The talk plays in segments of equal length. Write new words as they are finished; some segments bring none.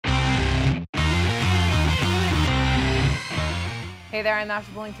Hey there, I'm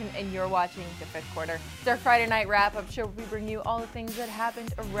Ashley Bullington, and you're watching The Fifth Quarter. It's our Friday night wrap-up show where we bring you all the things that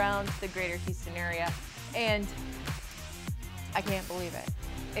happened around the greater Houston area. And I can't believe it.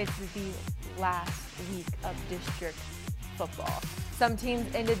 It's the last week of district football. Some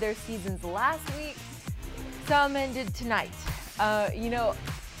teams ended their seasons last week. Some ended tonight. I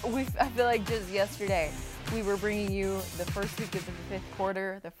feel like just yesterday we were bringing you the first week of the fifth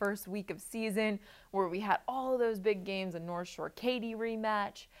quarter, the first week of season, where we had all of those big games, a North Shore Katy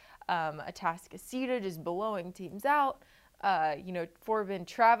rematch, Atascocita just blowing teams out, Fort Bend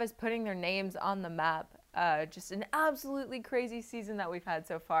Travis putting their names on the map. Just an absolutely crazy season that we've had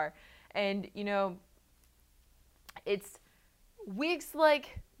so far. And, it's weeks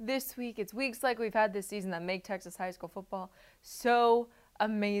like this week, it's weeks like we've had this season that make Texas high school football so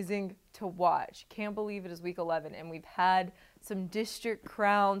amazing to watch. Can't believe it is week 11 and we've had some district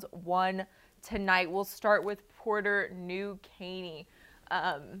crowns won tonight. We'll start with Porter New Caney.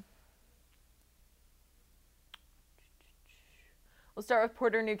 We'll start with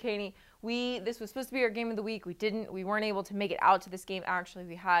Porter New Caney. This was supposed to be our game of the week. We weren't able to make it out to this game. Actually,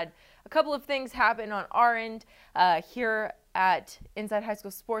 we had a couple of things happen on our end here at Inside High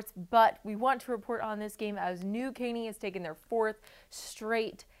School Sports, but we want to report on this game as New Caney has taken their fourth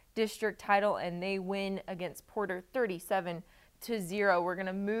straight district title and they win against Porter 37-0. We're going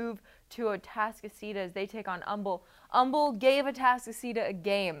to move to Atascocita as they take on Humble. Humble gave Atascocita a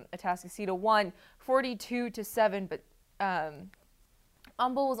game. Atascocita won 42-7, but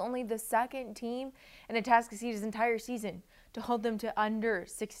Humble was only the second team in Atascocita's entire season to hold them to under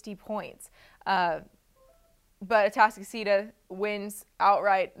 60 points. But Atascocita wins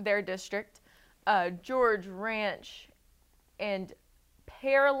outright their district. George Ranch and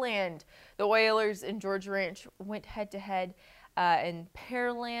Pearland, the Oilers and George Ranch went head-to-head, and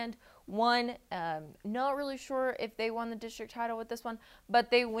Pearland won. Not really sure if they won the district title with this one, but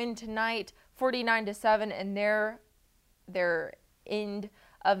they win tonight 49-7, and their end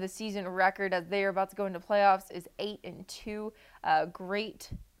of the season record as they are about to go into playoffs is 8-2.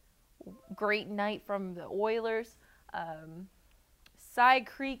 Great night from the Oilers. Cy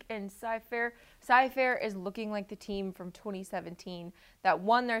Creek and Cy Fair. Cy Fair is looking like the team from 2017 that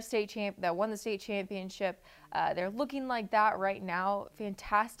won the state championship. They're looking like that right now.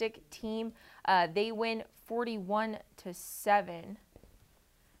 Fantastic team. They win 41-7.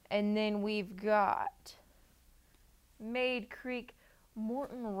 And then we've got Made Creek,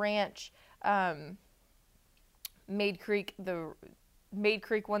 Morton Ranch. Made Creek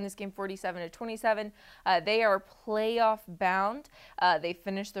won this game 47-27. They are playoff bound. They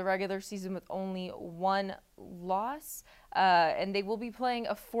finished the regular season with only one loss, and they will be playing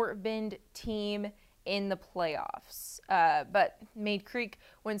a Fort Bend team in the playoffs. But Made Creek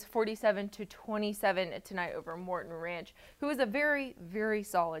wins 47-27 tonight over Morton Ranch, who is a very, very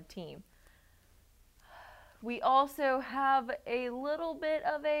solid team. We also have a little bit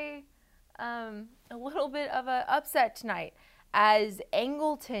of a upset tonight as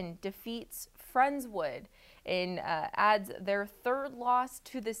Angleton defeats Friendswood and adds their third loss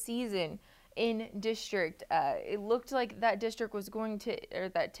to the season in district. It looked like that district was going to, or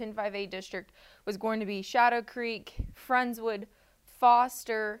that 10-5A district was going to be Shadow Creek, Friendswood,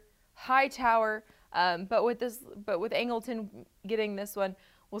 Foster, Hightower, but with Angleton getting this one,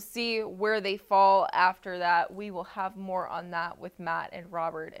 we'll see where they fall after that. We will have more on that with Matt and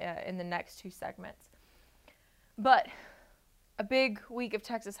Robert in the next two segments. But a big week of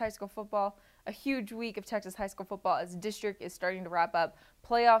Texas high school football, a huge week of Texas high school football as district is starting to wrap up.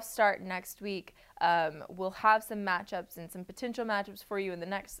 Playoffs start next week. We'll have some matchups and some potential matchups for you in the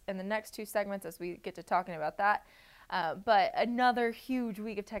next two segments as we get to talking about that. But another huge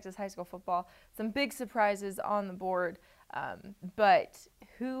week of Texas high school football. Some big surprises on the board. But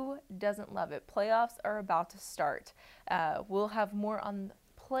who doesn't love it? Playoffs are about to start. We'll have more on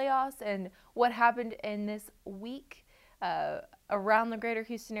playoffs and what happened in this week around the greater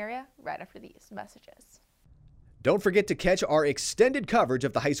Houston area right after these messages. Don't forget to catch our extended coverage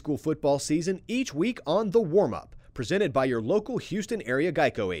of the high school football season each week on The Warm-Up, presented by your local Houston area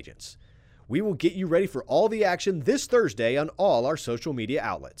Geico agents. We will get you ready for all the action this Thursday on all our social media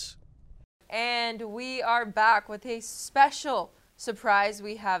outlets. And we are back with a special surprise.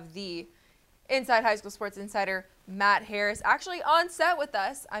 We have the Inside High School Sports Insider, Matt Harris, actually on set with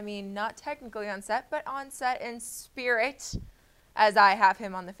us. I mean, not technically on set, but on set in spirit, as I have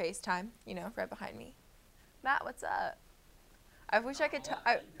him on the FaceTime, right behind me. Matt, what's up? I wish I could,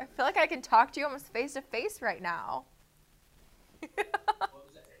 I feel like I can talk to you almost face to face right now.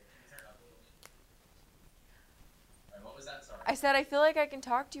 What was that? Sorry. I said I feel like I can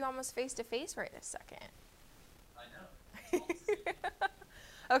talk to you almost face to face right this second. I know.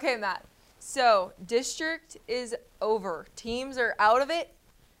 Okay, Matt. So, district is over. Teams are out of it.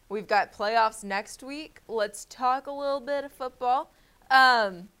 We've got playoffs next week. Let's talk a little bit of football.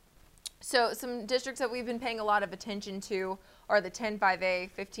 So, some districts that we've been paying a lot of attention to are the 10-5A,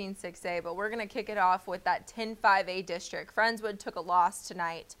 15-6A, but we're going to kick it off with that 10-5A district. Friendswood took a loss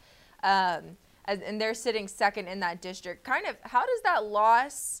tonight, and they're sitting second in that district. Kind of, how does that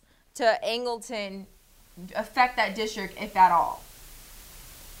loss to Angleton affect that district, if at all?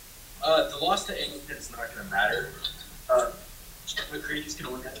 The loss to Angleton is not going to matter. McCready's going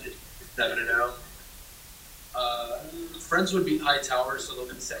to win that 7-0. Friendswood beat Hightower, so they'll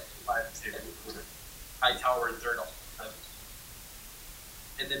win 5-2. Hightower in third.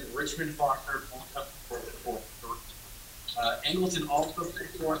 And then Richmond Faulkner up for the fourth. Angleton also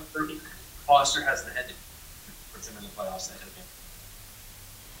picked 4-30. Foster has the head to puts him in the playoffs ahead of him.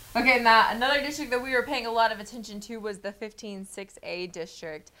 Okay, Matt, another district that we were paying a lot of attention to was the 15-6A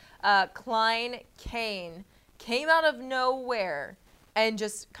district. Klein Cain came out of nowhere and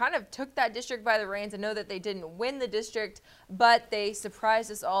just kind of took that district by the reins. I know that they didn't win the district, but they surprised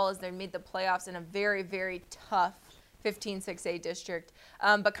us all as they made the playoffs in a very, very tough 15-6A district.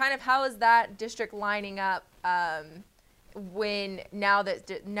 But kind of how is that district lining up now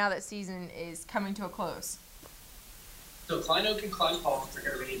that season is coming to a close? So Klein Oak and Klein Collins are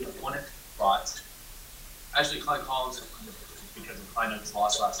going to be in the 1 and 2 spots. Actually, Klein Collins is because of Klein Oak's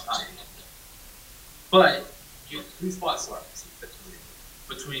loss last time. But you have 2 spots left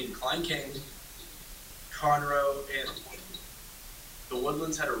between Klein Cain, Conroe, and the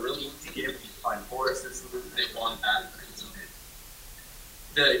Woodlands had a really easy game against Klein Forest. They won that.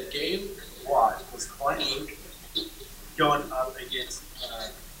 The game was Klein Oak going up against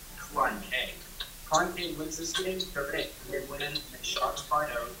Klein Cain. Klein Cain wins this game, they win, and they shocked Klein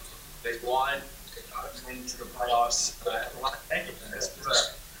Oak. They won, they got them into the playoffs at the last second. This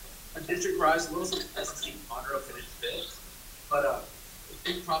was a district rise, a little surprised to see Conroe finish fifth, but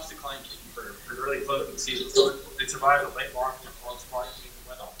big props to Klein Cain for really closing the season. So they survived a late loss and Klein Cain in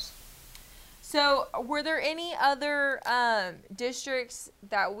the playoffs. So, were there any other districts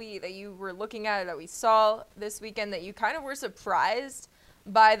that you were looking at, that we saw this weekend, that you kind of were surprised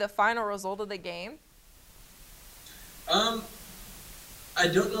by the final result of the game? I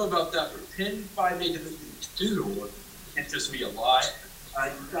don't know about that, but 10-5A Division 2 interests me a lot.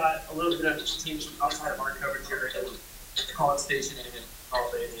 You've got a little bit of teams from outside of our coverage area, College Station and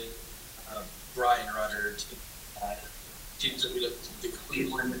Consolidated, Brian Rudder, teams that we look to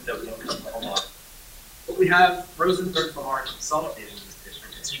Cleveland that we don't come to a lot. But we have Rosenberg Lamar Consolidated in this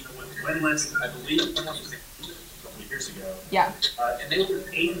district, a team that went winless, I believe, a couple years ago. Yeah. And they were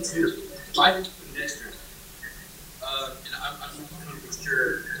 8-2, 5 in the district. And I'm not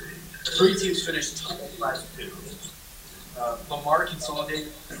sure. 3 teams finished 5-2. Lamar Consolidated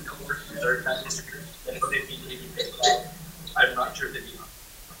is third in that district. And if they beat Navy, I'm not sure if they beat them.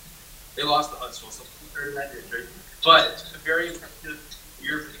 They lost to Huntsville, so third in that district. But a very impressive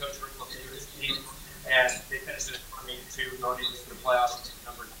year for Coach Rick LaFavor's team, and they finished at 22, going into the playoffs,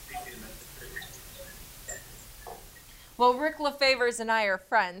 number 3 in that district. Well, Rick LaFavors and I are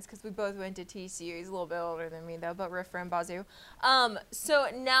friends because we both went to TCU. He's a little bit older than me, though, but Riff Rambazu. So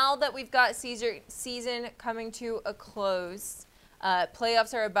now that we've got season coming to a close,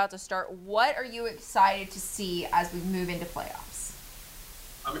 playoffs are about to start. What are you excited to see as we move into playoffs?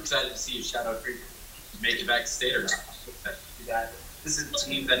 I'm excited to see if Shadow Creek make it back to state or not. This is a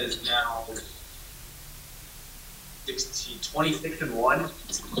team that is now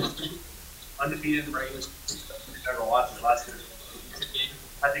 26-1, undefeated in the regular season. Never watched his last year.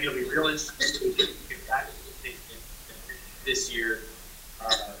 I think it'll be real interesting to get back to the state this year,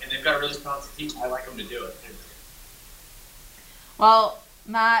 and they've got a really talented team. I like them to do it. Well,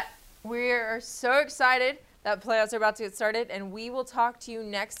 Matt, we are so excited that playoffs are about to get started, and we will talk to you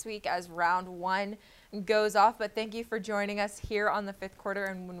next week as round 1 goes off. But thank you for joining us here on the 5th quarter,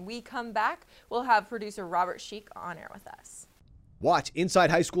 and when we come back, we'll have producer Robert Sheik on air with us. Watch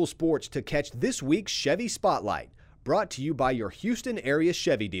Inside High School Sports to catch this week's Chevy Spotlight, brought to you by your Houston area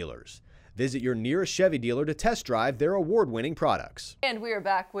Chevy dealers. Visit your nearest Chevy dealer to test drive their award-winning products. And we are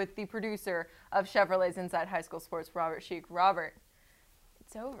back with the producer of Chevrolet's Inside High School Sports, Robert Sheik. Robert,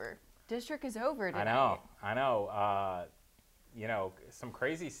 it's over. District is over tonight. I know. You know, some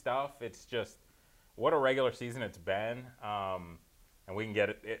crazy stuff. It's just what a regular season it's been. And we can get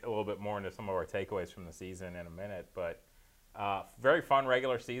a little bit more into some of our takeaways from the season in a minute. But very fun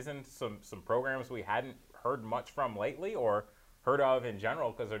regular season. Some programs we hadn't heard much from lately or heard of in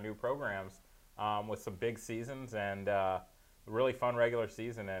general because they're new programs with some big seasons. And really fun regular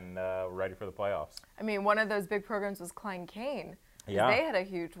season, and we're ready for the playoffs. I mean, one of those big programs was Klein Cain. Yeah. They had a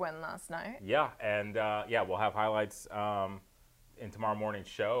huge win last night. Yeah, and we'll have highlights in tomorrow morning's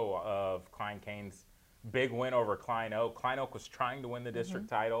show of Klein Cain's big win over Klein Oak. Klein Oak was trying to win the district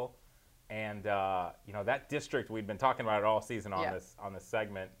title, and that district, we've been talking about it all season on this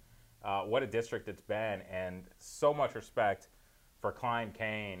segment. What a district it's been, and so much respect for Klein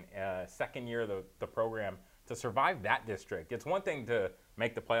Cain, second year of the program, to survive that district. It's one thing to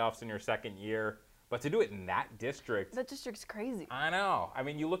make the playoffs in your second year, but to do it in that district. That district's crazy. I know. I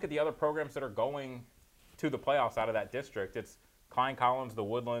mean, you look at the other programs that are going to the playoffs out of that district. It's Klein Collins, the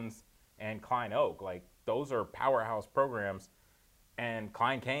Woodlands, and Klein Oak. Like, those are powerhouse programs, and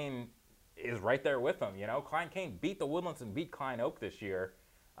Klein Cain is right there with them. Klein Cain beat the Woodlands and beat Klein Oak this year.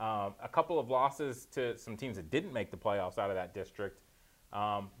 A couple of losses to some teams that didn't make the playoffs out of that district,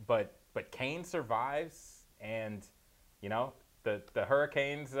 but Cain survives, and the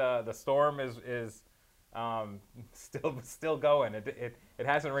Hurricanes, the storm is still going. It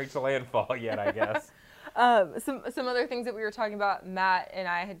hasn't reached the landfall yet, I guess. Some other things that we were talking about, Matt and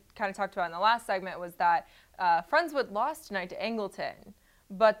I had kind of talked about in the last segment, was that Friendswood lost tonight to Angleton.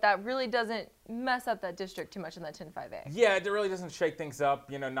 But that really doesn't mess up that district too much in that 10-5A. Yeah, it really doesn't shake things up.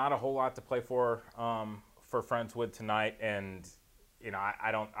 Not a whole lot to play for Friendswood tonight, and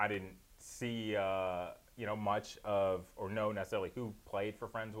I didn't see much of, or know necessarily who played for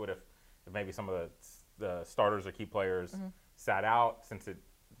Friendswood. If maybe some of the starters or key players sat out, since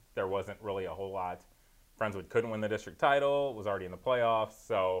there wasn't really a whole lot. Friendswood couldn't win the district title, was already in the playoffs,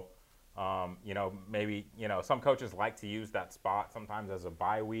 so. Maybe, some coaches like to use that spot sometimes as a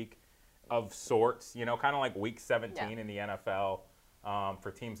bye week of sorts, kind of like week 17 in the NFL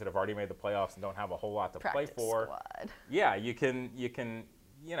for teams that have already made the playoffs and don't have a whole lot to play for. Squad. Yeah, you can,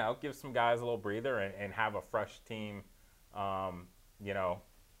 give some guys a little breather and have a fresh team, for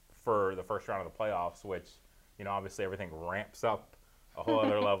the first round of the playoffs, which, obviously everything ramps up a whole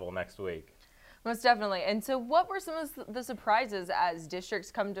other level next week. Most definitely. And so what were some of the surprises as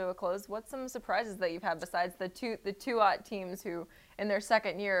districts come to a close? What's some surprises that you've had besides the two teams who in their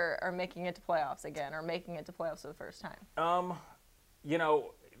second year are making it to playoffs again, or making it to playoffs for the first time?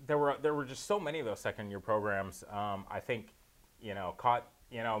 There were just so many of those second year programs. I think, caught,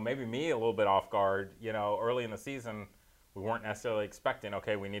 maybe me a little bit off guard. Early in the season, we weren't necessarily expecting,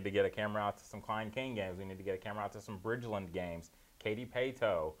 okay, we need to get a camera out to some Klein Cain games. We need to get a camera out to some Bridgeland games. Katy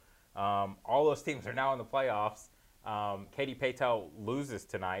Paetow. All those teams are now in the playoffs. Katy Paetow loses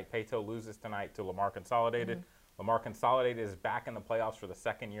tonight. Paetow loses tonight to Lamar Consolidated. Lamar Consolidated is back in the playoffs for the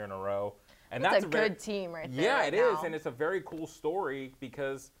second year in a row. And that's a good team right there. Yeah, right it now. is, and it's a very cool story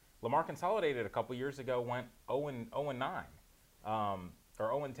because Lamar Consolidated a couple years ago went 0-9, or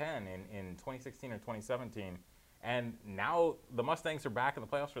 0-10 in 2016 or 2017. And now the Mustangs are back in the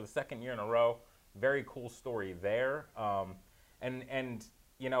playoffs for the second year in a row. Very cool story there.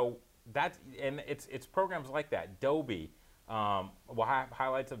 It's programs like that. Dobie, we'll have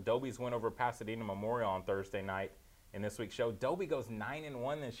highlights of Dobie's win over Pasadena Memorial on Thursday night in this week's show. Dobie goes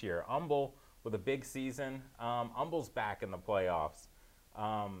 9-1 this year. Humble with a big season. Humble's back in the playoffs.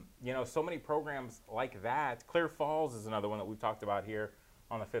 So many programs like that. Clear Falls is another one that we've talked about here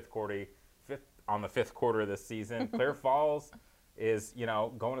on the fifth quarter of this season. Clear Falls is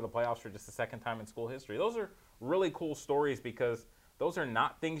going to the playoffs for just the second time in school history. Those are really cool stories because those are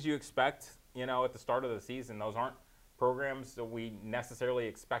not things you expect, at the start of the season. Those aren't programs that we necessarily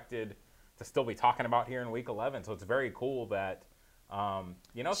expected to still be talking about here in Week 11. So it's very cool that,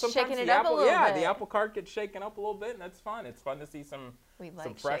 sometimes the apple cart gets shaken up a little bit, and that's fun. It's fun to see some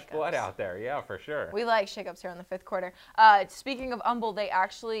fresh blood out there. Yeah, for sure. We like shakeups here in the fifth quarter. Speaking of Humble, they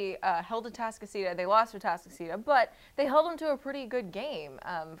actually held Atascocita. They lost to Atascocita, but they held them to a pretty good game.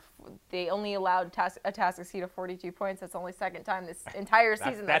 They only allowed Atascocita 42 points. That's the only second time this entire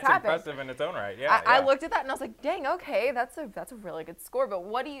season that's happened. That's impressive in its own right. Yeah, I looked at that and I was like, dang, okay, that's a really good score. But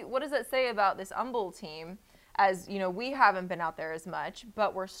what does it say about this Humble team? As we haven't been out there as much,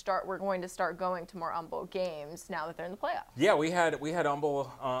 but we're going to start going to more Humble games now that they're in the playoffs. Yeah, we had Humble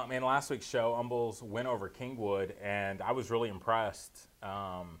in last week's show. Humble's win over Kingwood, and I was really impressed.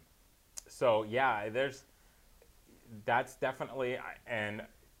 That's definitely, and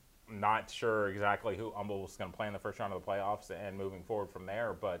I'm not sure exactly who Humble was going to play in the first round of the playoffs and moving forward from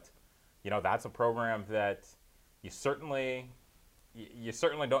there, but that's a program that you certainly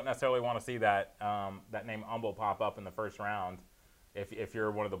don't necessarily want to see that name Humble pop up in the first round if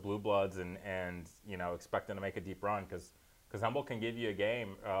you're one of the blue bloods and expecting to make a deep run because Humble can give you a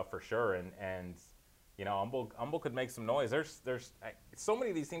game for sure and Humble could make some noise. There's so many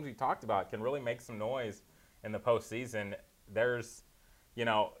of these teams we talked about can really make some noise in the postseason. there's,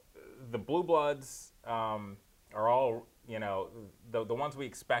 the Blue Bloods are all, the ones we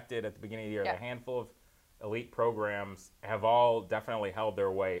expected at the beginning of the year. Yeah. The handful of elite programs have all definitely held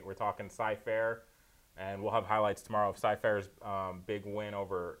their weight. We're talking Cy-Fair, and we'll have highlights tomorrow of Cy-Fair's big win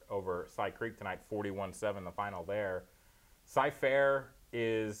over Cy Creek tonight, 41-7, the final there. Cy-Fair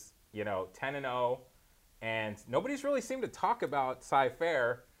is, 10-0, and nobody's really seemed to talk about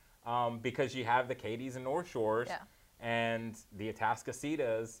Cy-Fair because you have the Cadies and North Shores and the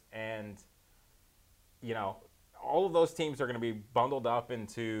Atascocitas, and, all of those teams are going to be bundled up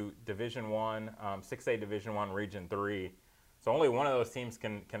into Division I, 6A Division I, Region 3. So only one of those teams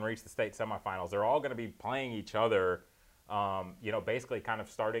can reach the state semifinals. They're all going to be playing each other, basically kind of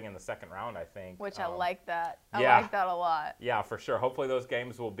starting in the second round, I think. Which I like that. I yeah. like that a lot. Yeah, for sure. Hopefully those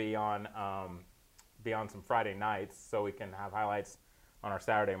games will be on some Friday nights, so we can have highlights on our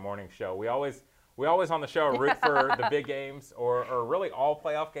Saturday morning show. We always on the show root for the big games or really all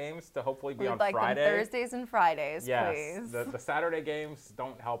playoff games to hopefully be on like Friday. Them Thursdays and Fridays, yes, please. The Saturday games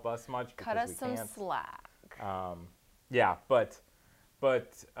don't help us much because Cut us we some can't. slack. Yeah, but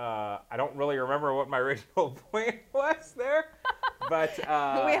I don't really remember what my original point was there. But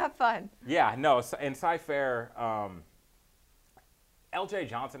we have fun. Yeah, no, in Cy-Fair, LJ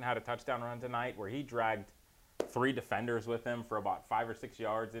Johnson had a touchdown run tonight where he dragged 3 defenders with him for about 5 or 6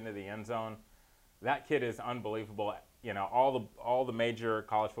 yards into the end zone. That kid is unbelievable. All the major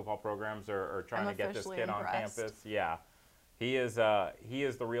college football programs are trying to get this kid on campus. Yeah, he is the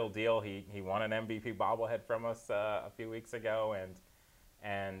real deal. He won an MVP bobblehead from us a few weeks ago,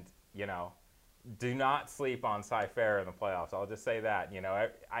 and do not sleep on Cy-Fair in the playoffs. I'll just say that.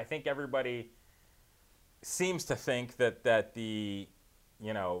 I think everybody seems to think that the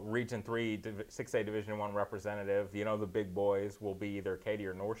Region 3, 6A Division I representative, the big boys will be either Katy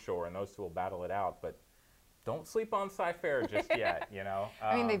or North Shore, and those two will battle it out. But don't sleep on Cy-Fair just yet,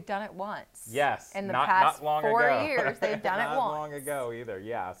 I mean, they've done it once. Yes. In the past not long 4 ago. years, they've done it once. Not long ago either,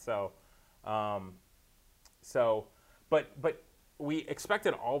 yeah. But we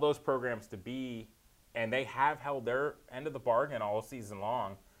expected all those programs to be, and they have held their end of the bargain all season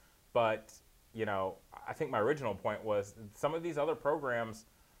long. But, I think my original point was some of these other programs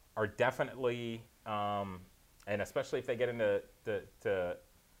are definitely, and especially if they get into the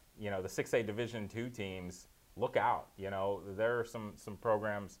 6A Division II teams, look out. There are some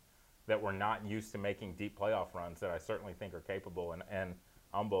programs that were not used to making deep playoff runs that I certainly think are capable. And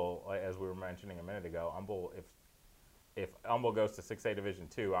Humble, as we were mentioning a minute ago, Humble, if Humble goes to 6A Division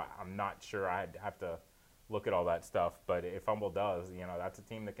II, I'm not sure. I'd have to look at all that stuff. But if Humble does, that's a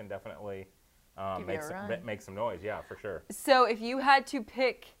team that can definitely make some noise. Yeah, for sure. So if you had to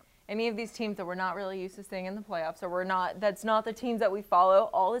pick any of these teams that we're not really used to seeing in the playoffs, or that's not the teams that we follow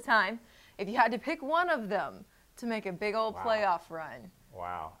all the time, if you had to pick one of them to make a big old playoff run,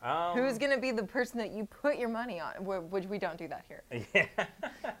 wow, who's going to be the person that you put your money on? Which we don't do that here. Yeah.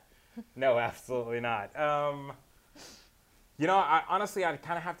 No, absolutely not. I honestly, I'd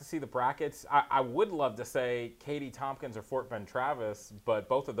kind of have to see the brackets. I would love to say Katy Tompkins or Fort Bend Travis, but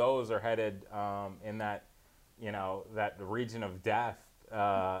both of those are headed in that, that region of death.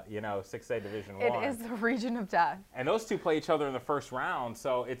 6A Division I. It is the region of death. And those two play each other in the first round,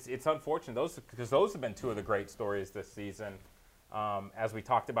 so it's unfortunate because those have been two of the great stories this season. As we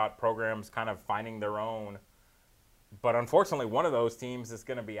talked about programs kind of finding their own. But unfortunately, one of those teams is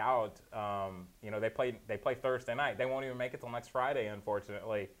going to be out. They play Thursday night. They won't even make it till next Friday,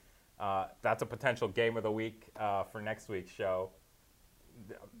 unfortunately. That's a potential game of the week for next week's show.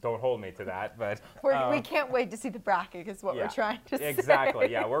 Don't hold me to that, but we can't wait to see the bracket is what we're trying to say.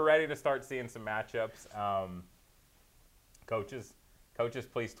 Exactly. Yeah, we're ready to start seeing some matchups. Coaches,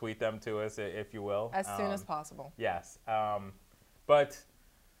 please tweet them to us if you will. As soon as possible. Yes. But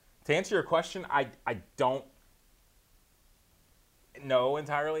to answer your question, I don't know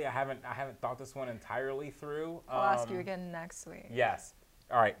entirely. I haven't thought this one entirely through. I'll ask you again next week. Yes.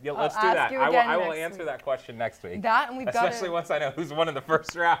 All right. Yeah, let's do that. I will answer that question next week. Especially once I know who's won in the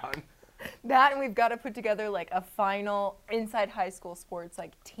first round. That, and we've got to put together like a final Inside High School Sports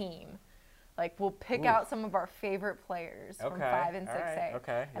team. Like we'll pick out some of our favorite players from 5 and 6A.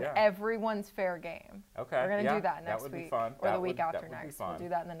 Okay. And everyone's fair game. Okay. We're gonna do that next week. Be fun. Or the week after next. We'll do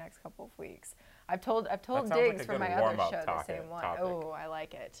that in the next couple of weeks. I've told Diggs from my other show the same one. Oh, I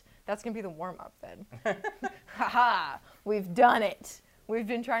like it. That's gonna be the warm up then. Haha, we've done it. We've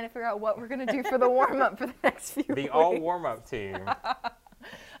been trying to figure out what we're gonna do for the warm up for the next few weeks. The all warm up team.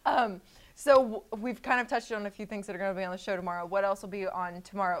 So we've kind of touched on a few things that are going to be on the show tomorrow. What else will be on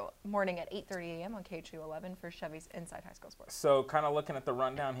tomorrow morning at 8:30 a.m. on KHU11 for Chevy's Inside High School Sports? So kind of looking at the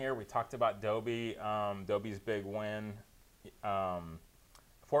rundown here, we talked about Dobie, Dobie's big win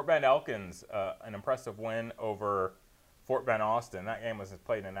Fort Bend Elkins, an impressive win over Fort Bend Austin. That game was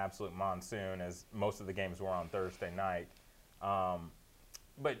played in an absolute monsoon, as most of the games were on Thursday night.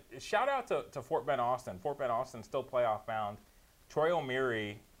 But shout out to Fort Bend Austin. Fort Bend Austin still playoff bound. Troy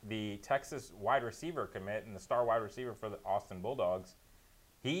O'Meary, the Texas wide receiver commit and the star wide receiver for the Austin Bulldogs,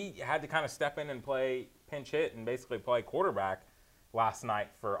 he had to kind of step in and play pinch hit and basically play quarterback last night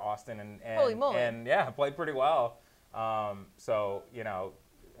for Austin. Holy moly. And yeah, played pretty well. So, you know,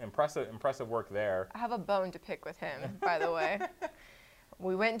 impressive work there. I have a bone to pick with him, by the way.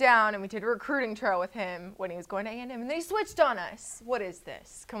 We went down and we did a recruiting trail with him when he was going to A&M, and then he switched on us. What is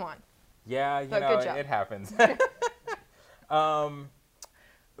this? Come on. Yeah, But know, good job. it happens.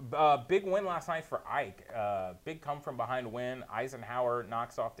 Big win last night for Ike. Big come-from-behind win. Eisenhower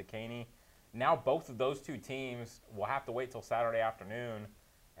knocks off Dekaney. Now both of those two teams will have to wait till Saturday afternoon,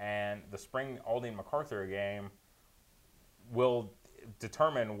 and the spring Aldine MacArthur game will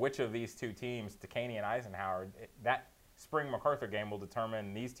determine which of these two teams, Dekaney and Eisenhower, that spring MacArthur game will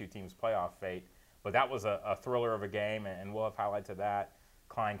determine these two teams' playoff fate. But that was a thriller of a game, and we'll have highlights of that.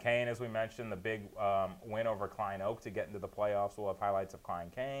 Klein Cain, as we mentioned, the big win over Klein Oak to get into the playoffs. We'll have highlights of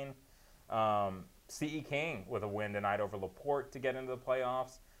Klein Cain. C.E. King with a win tonight over LaPorte to get into the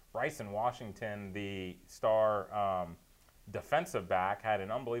playoffs. Bryson Washington, the star defensive back, had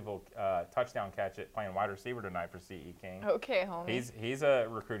an unbelievable touchdown catch at playing wide receiver tonight for C.E. King. Okay, homie. He's a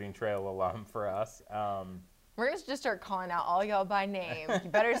recruiting trail alum for us. We're going to just start calling out all y'all by name. You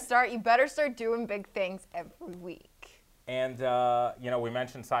better start doing big things every week. And, you know, we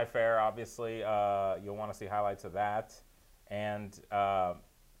mentioned Cy-Fair, obviously. You'll want to see highlights of that. And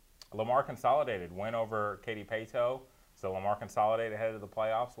Lamar Consolidated win over Katy Pato. So Lamar Consolidated headed to the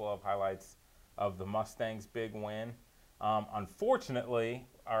playoffs. We'll have highlights of the Mustangs' big win. Unfortunately,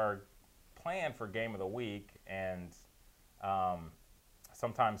 our plan for Game of the Week, and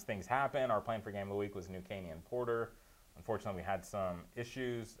sometimes things happen. Our plan for Game of the Week was New Caney and Porter. Unfortunately, we had some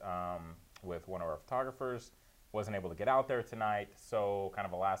issues with one of our photographers. Wasn't able to get out there tonight, so kind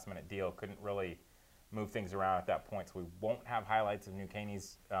of a last-minute deal. Couldn't really move things around at that point, so we won't have highlights of New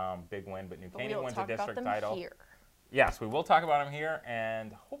Caney's big win, but New Caney wins a district title. Here. Yes, we will talk about them here,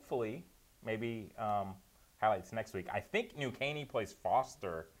 and hopefully maybe highlights next week. I think New Caney plays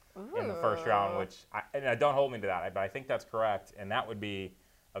Foster in the first round, which don't hold me to that, but I think that's correct, and that would be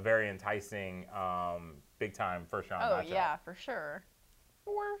a very enticing big-time first-round matchup. Oh, yeah, for sure.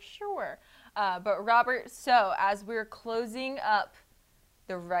 For sure. But Robert, so as we're closing up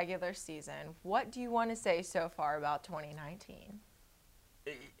the regular season, what do you want to say so far about 2019?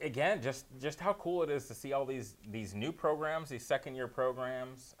 Again, just how cool it is to see all these new programs, these second-year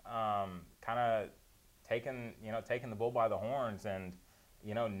programs, kind of taking the bull by the horns, and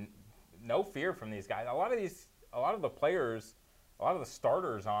no fear from these guys. A lot of the players, a lot of the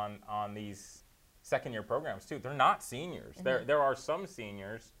starters on these second-year programs too, they're not seniors. Mm-hmm. There are some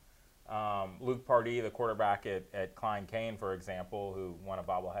seniors. Luke Pardee, the quarterback at Klein Cain, for example, who won a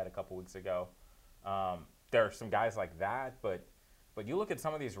bobblehead a couple weeks ago. There are some guys like that, but you look at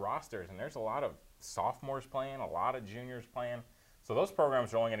some of these rosters, and there's a lot of sophomores playing, a lot of juniors playing. So those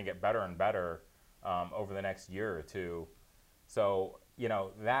programs are only going to get better and better over the next year or two. So,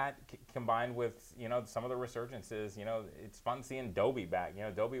 that combined with, some of the resurgences, it's fun seeing Dobie back.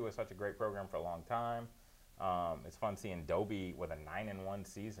 Dobie was such a great program for a long time. It's fun seeing Dobie with a 9-1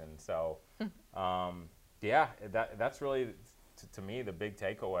 season. So, that's really, to me, the big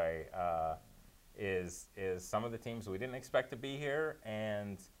takeaway is some of the teams we didn't expect to be here,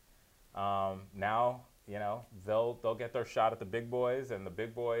 and now they'll get their shot at the big boys, and the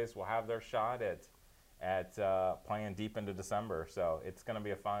big boys will have their shot at playing deep into December. So it's going to be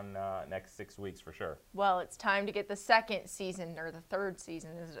a fun next 6 weeks for sure. Well, it's time to get the second season or the third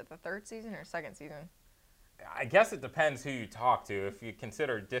season. Is it the third season or second season? I guess it depends who you talk to. If you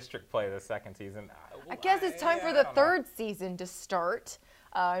consider district play the second season, I guess it's time for the third season to start,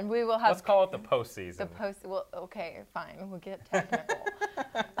 and we will have. Let's call it the postseason. Well, okay, fine. We'll get technical.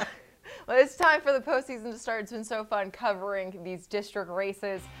 Well, it's time for the postseason to start. It's been so fun covering these district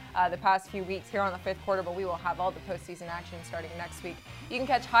races the past few weeks here on the fifth quarter, but we will have all the postseason action starting next week. You can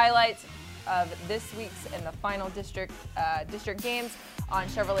catch highlights of this week's and the final district games on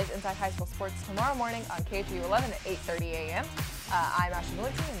Chevrolet's Inside High School Sports tomorrow morning on KHU 11 at 8:30 a.m. I'm Ashley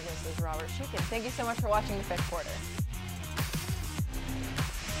Valencia, and this is Robert Sheik, and thank you so much for watching the fifth quarter.